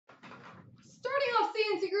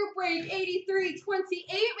into group break 8328.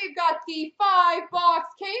 We've got the 5-box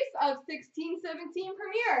case of 16-17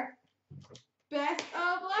 Premier. Best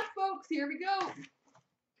of luck, folks. Here we go.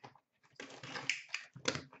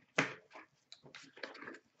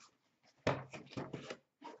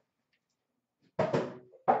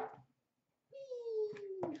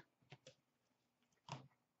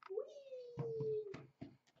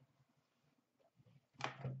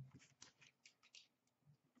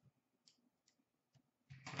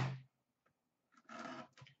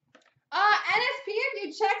 NSP, if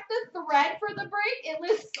you check the thread for the break, it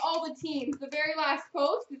lists all the teams. The very last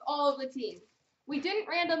post is all of the teams. We didn't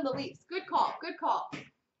random the Leafs. Good call. Good call.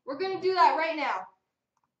 We're going to do that right now.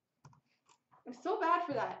 I'm so bad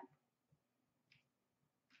for that.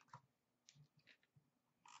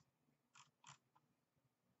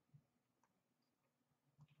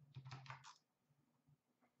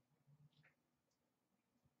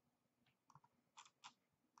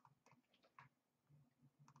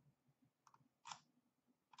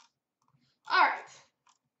 All right.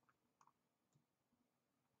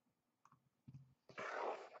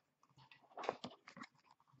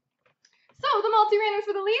 So the multi-randoms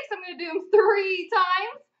for the Leafs, I'm going to do them 3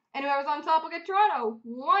 times. And whoever's on top will get Toronto.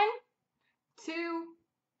 1, 2,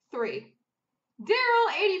 3.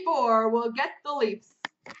 Daryl 84 will get the Leafs.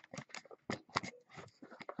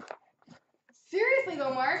 Seriously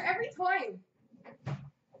though, Mark, every time.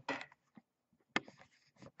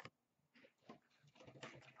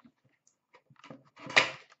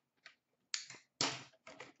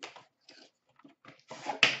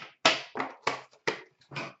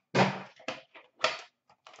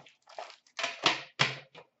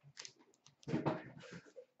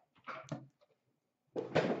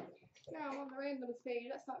 Now I'm on the randoms page.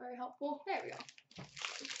 That's not very helpful. There we go.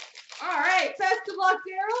 All right. Best of luck,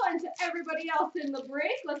 Daryl, and to everybody else in the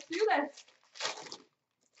break. Let's do this.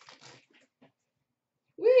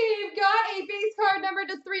 We've got a base card number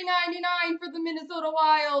to 399 for the Minnesota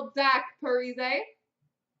Wild, Zach Parise.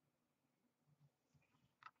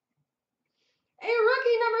 A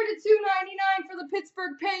rookie number to 299 for the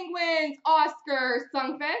Pittsburgh Penguins, Oscar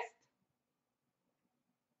Sundqvist.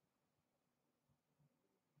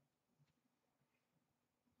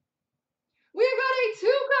 We've got a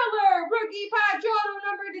 2-color rookie patch auto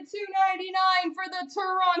number to 299 for the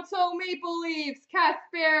Toronto Maple Leafs,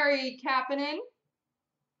 Kasperi Kapanen.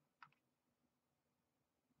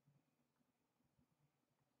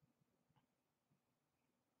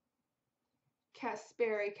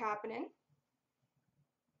 Kasperi Kapanen.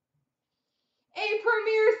 A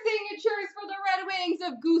Premier Signatures for the Red Wings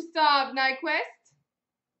of Gustav Nyquist.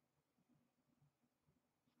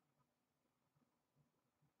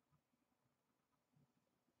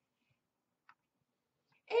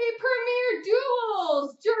 A Premier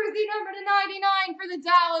Duels jersey number to 99 for the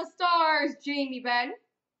Dallas Stars, Jamie Benn.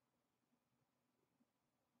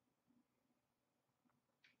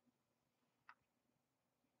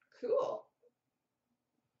 Cool.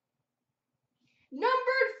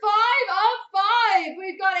 Numbered 5 of 5.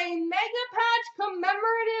 We've got a Mega Patch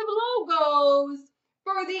commemorative logos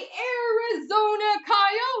for the Arizona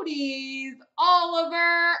Coyotes,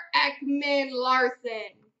 Oliver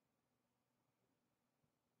Ekman-Larsson.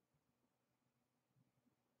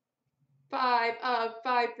 5 of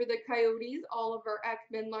 5 for the Coyotes, Oliver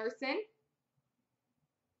Ekman-Larsson.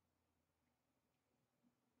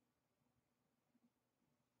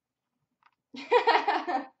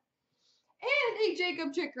 And a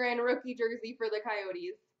Jacob Chikrin rookie jersey for the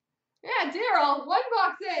Coyotes. Yeah, Daryl, 1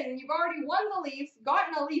 box in, and you've already won the Leafs,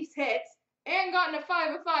 gotten a Leafs hit, and gotten a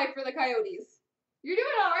 5 of 5 for the Coyotes. You're doing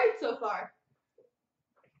all right so far.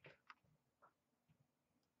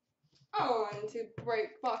 On to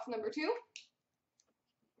break box number 2.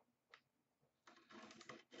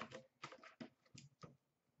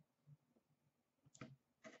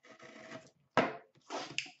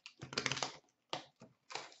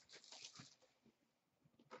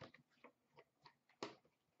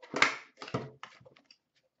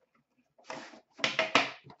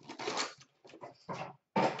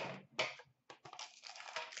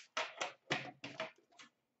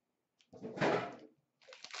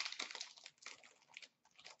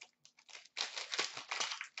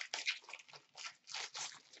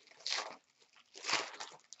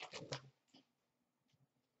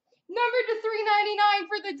 Number to 399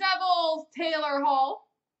 for the Devils, Taylor Hall.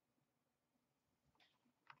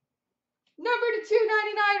 Number to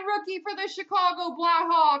 299 rookie for the Chicago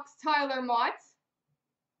Blackhawks, Tyler Mott.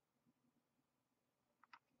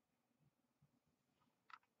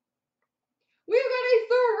 We've got a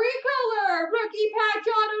 3-color rookie patch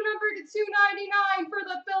auto number to 299 for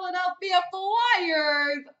the Philadelphia Philadelphia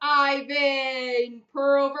Flyers, Ivan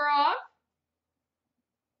Provorov.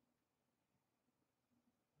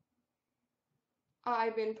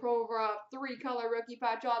 Ivan Provorov, 3-color rookie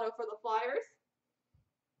patch auto for the Flyers.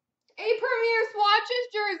 A Premier Swatches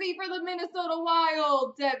jersey for the Minnesota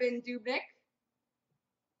Wild, Devin Dubnyk.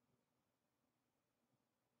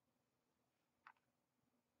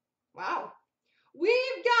 Wow. We've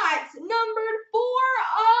got numbered 4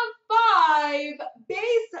 of 5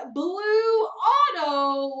 base blue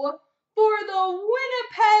auto for the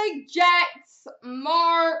Winnipeg Jets,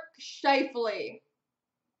 Mark Scheifele.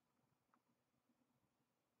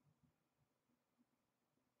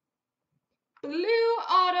 Blue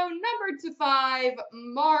auto numbered to 5,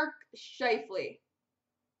 Mark Scheifele.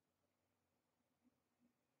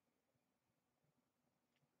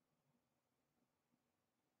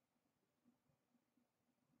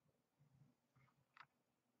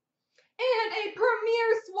 And a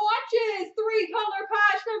Premier Swatches 3-color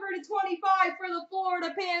patch numbered to 25 for the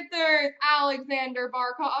Florida Panthers, Alexander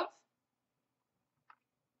Barkov.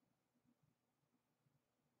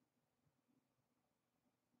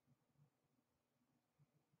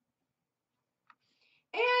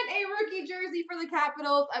 And a rookie jersey for the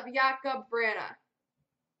Capitals of Jakub Vrana.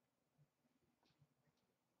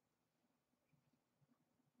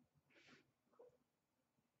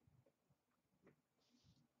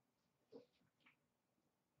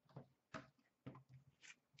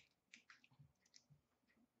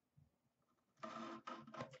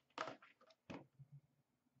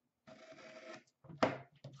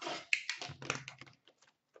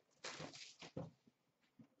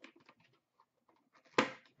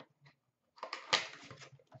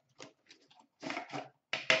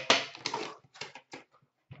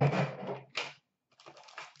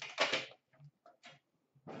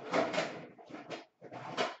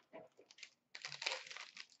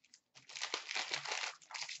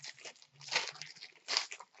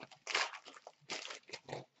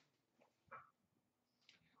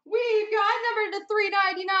 We've got number to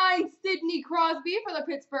 399, Sidney Crosby for the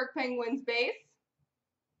Pittsburgh Penguins base.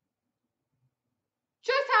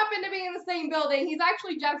 Just happened to be in the same building. He's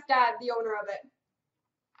actually Jeff's dad, the owner of it.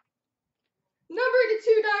 Number to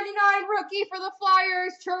 299, rookie for the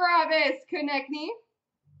Flyers, Travis Konechny.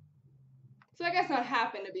 So I guess not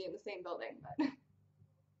happen to be in the same building, but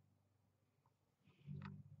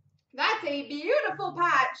that's a beautiful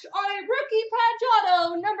patch on a rookie patch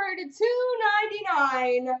auto, number to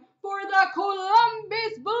 299 for the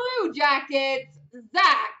Columbus Blue Jackets,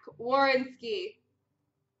 Zach Werenski.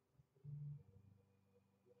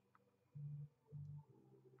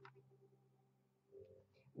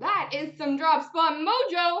 That is some drop spot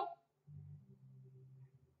mojo.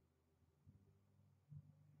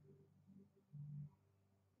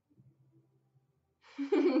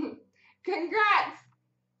 Congrats.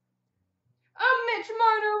 A Mitch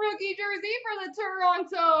Marner rookie jersey for the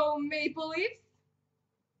Toronto Maple Leafs.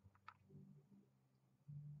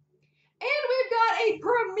 And we've got a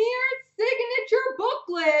Premier Signature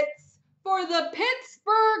booklet for the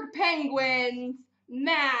Pittsburgh Penguins,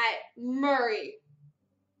 Matt Murray.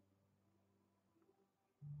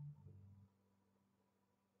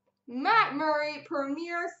 Matt Murray,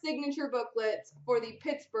 Premier Signature booklet for the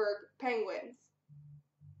Pittsburgh Penguins.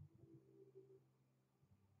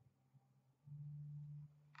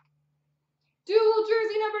 Dual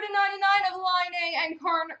jersey number to 99 of Line and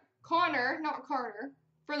Connor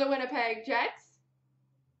for the Winnipeg Jets.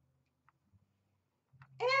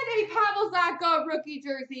 And a Pavel Zacha rookie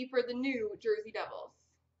jersey for the New Jersey Devils.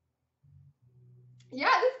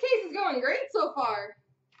 Yeah, this case is going great so far.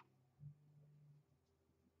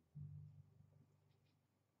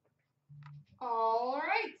 All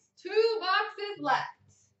right, 2 boxes left.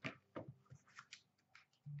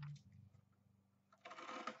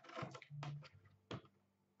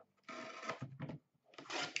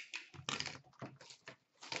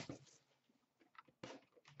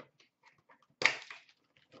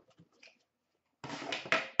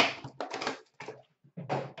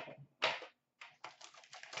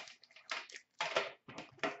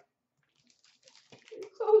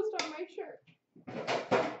 Closed on my shirt.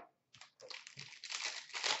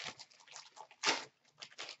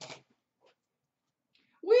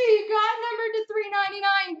 We've got number to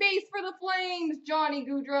 399 base for the Flames, Johnny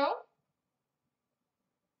Gaudreau.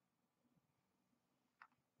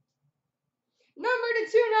 Number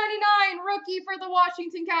to 299 rookie for the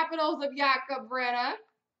Washington Capitals of Jakub Vrana.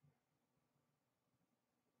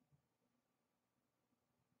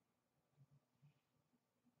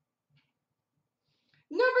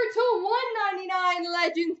 Number to 199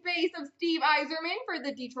 Legends base of Steve Yzerman for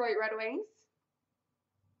the Detroit Red Wings.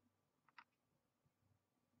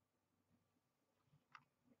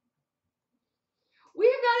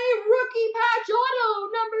 rookie patch auto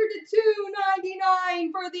number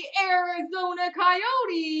 /299 for the Arizona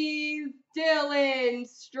Coyotes, Dylan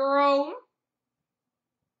Strome.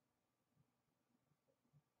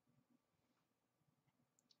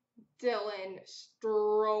 Dylan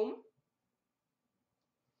Strome.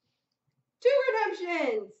 2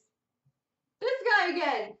 redemptions. This guy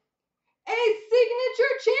again. A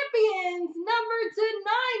signature champions number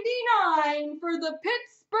 /99 for the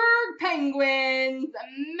Pittsburgh Penguins,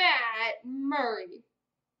 Matt Murray.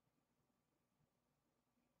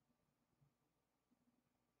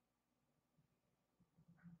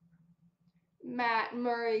 Matt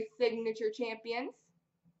Murray signature champions.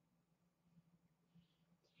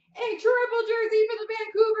 A triple jersey for the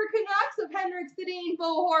Vancouver Canucks of Henrik Sedin,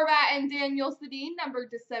 Bo Horvat, and Daniel Sedin, number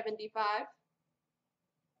 /75.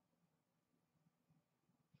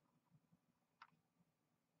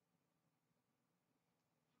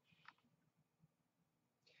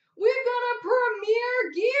 We've got a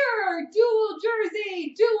Premier Gear dual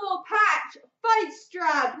jersey, dual patch, fight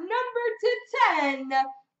strap, number /10,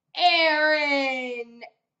 Aaron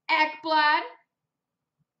Ekblad.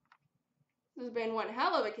 This has been one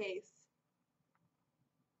hell of a case.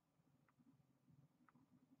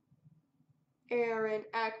 Aaron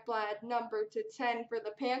Ekblad, number /10 for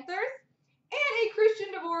the Panthers. And a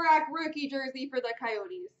Christian Dvorak rookie jersey for the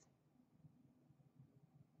Coyotes.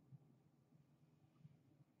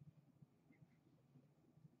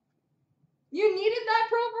 You needed that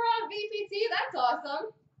Provorov VPT? That's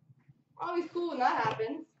awesome. Always cool when that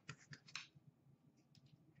happens.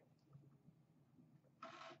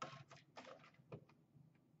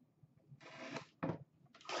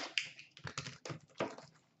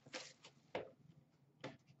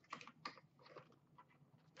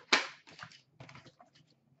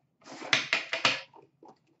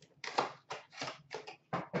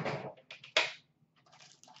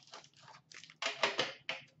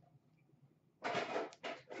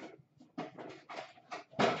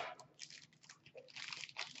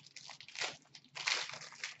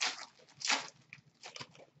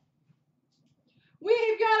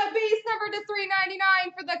 We've got a base number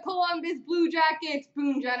 /399 for the Columbus Blue Jackets,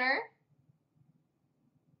 Boone Jenner.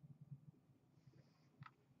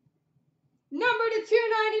 Number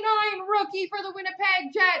 /299 rookie for the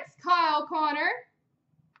Winnipeg Jets, Kyle Connor.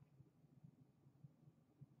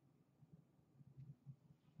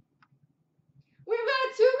 We've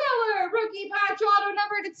got a 2-color rookie patch auto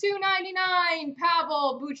number /299,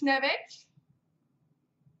 Pavel Buchnevich.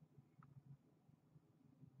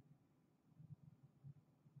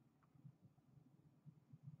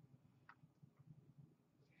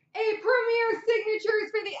 A Premier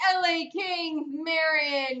Signatures for the LA Kings,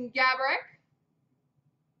 Marian Gaborik.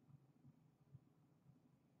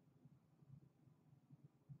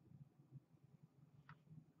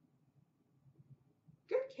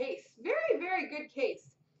 Good case. Very, very good case.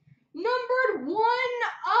 Numbered 1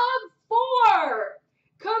 of 4.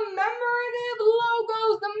 Commemorative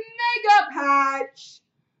logos, the mega patch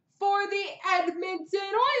for the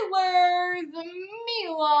Edmonton Oilers,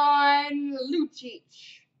 Milan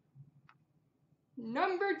Lucic.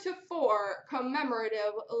 Number /4,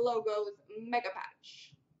 commemorative logos, mega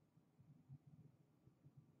patch.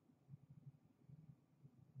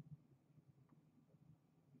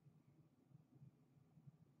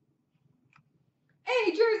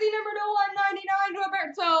 A jersey number /199,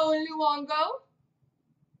 Roberto Luongo.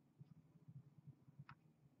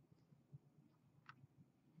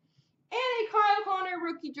 And a Kyle Connor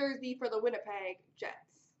rookie jersey for the Winnipeg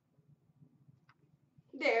Jets.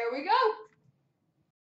 There we go.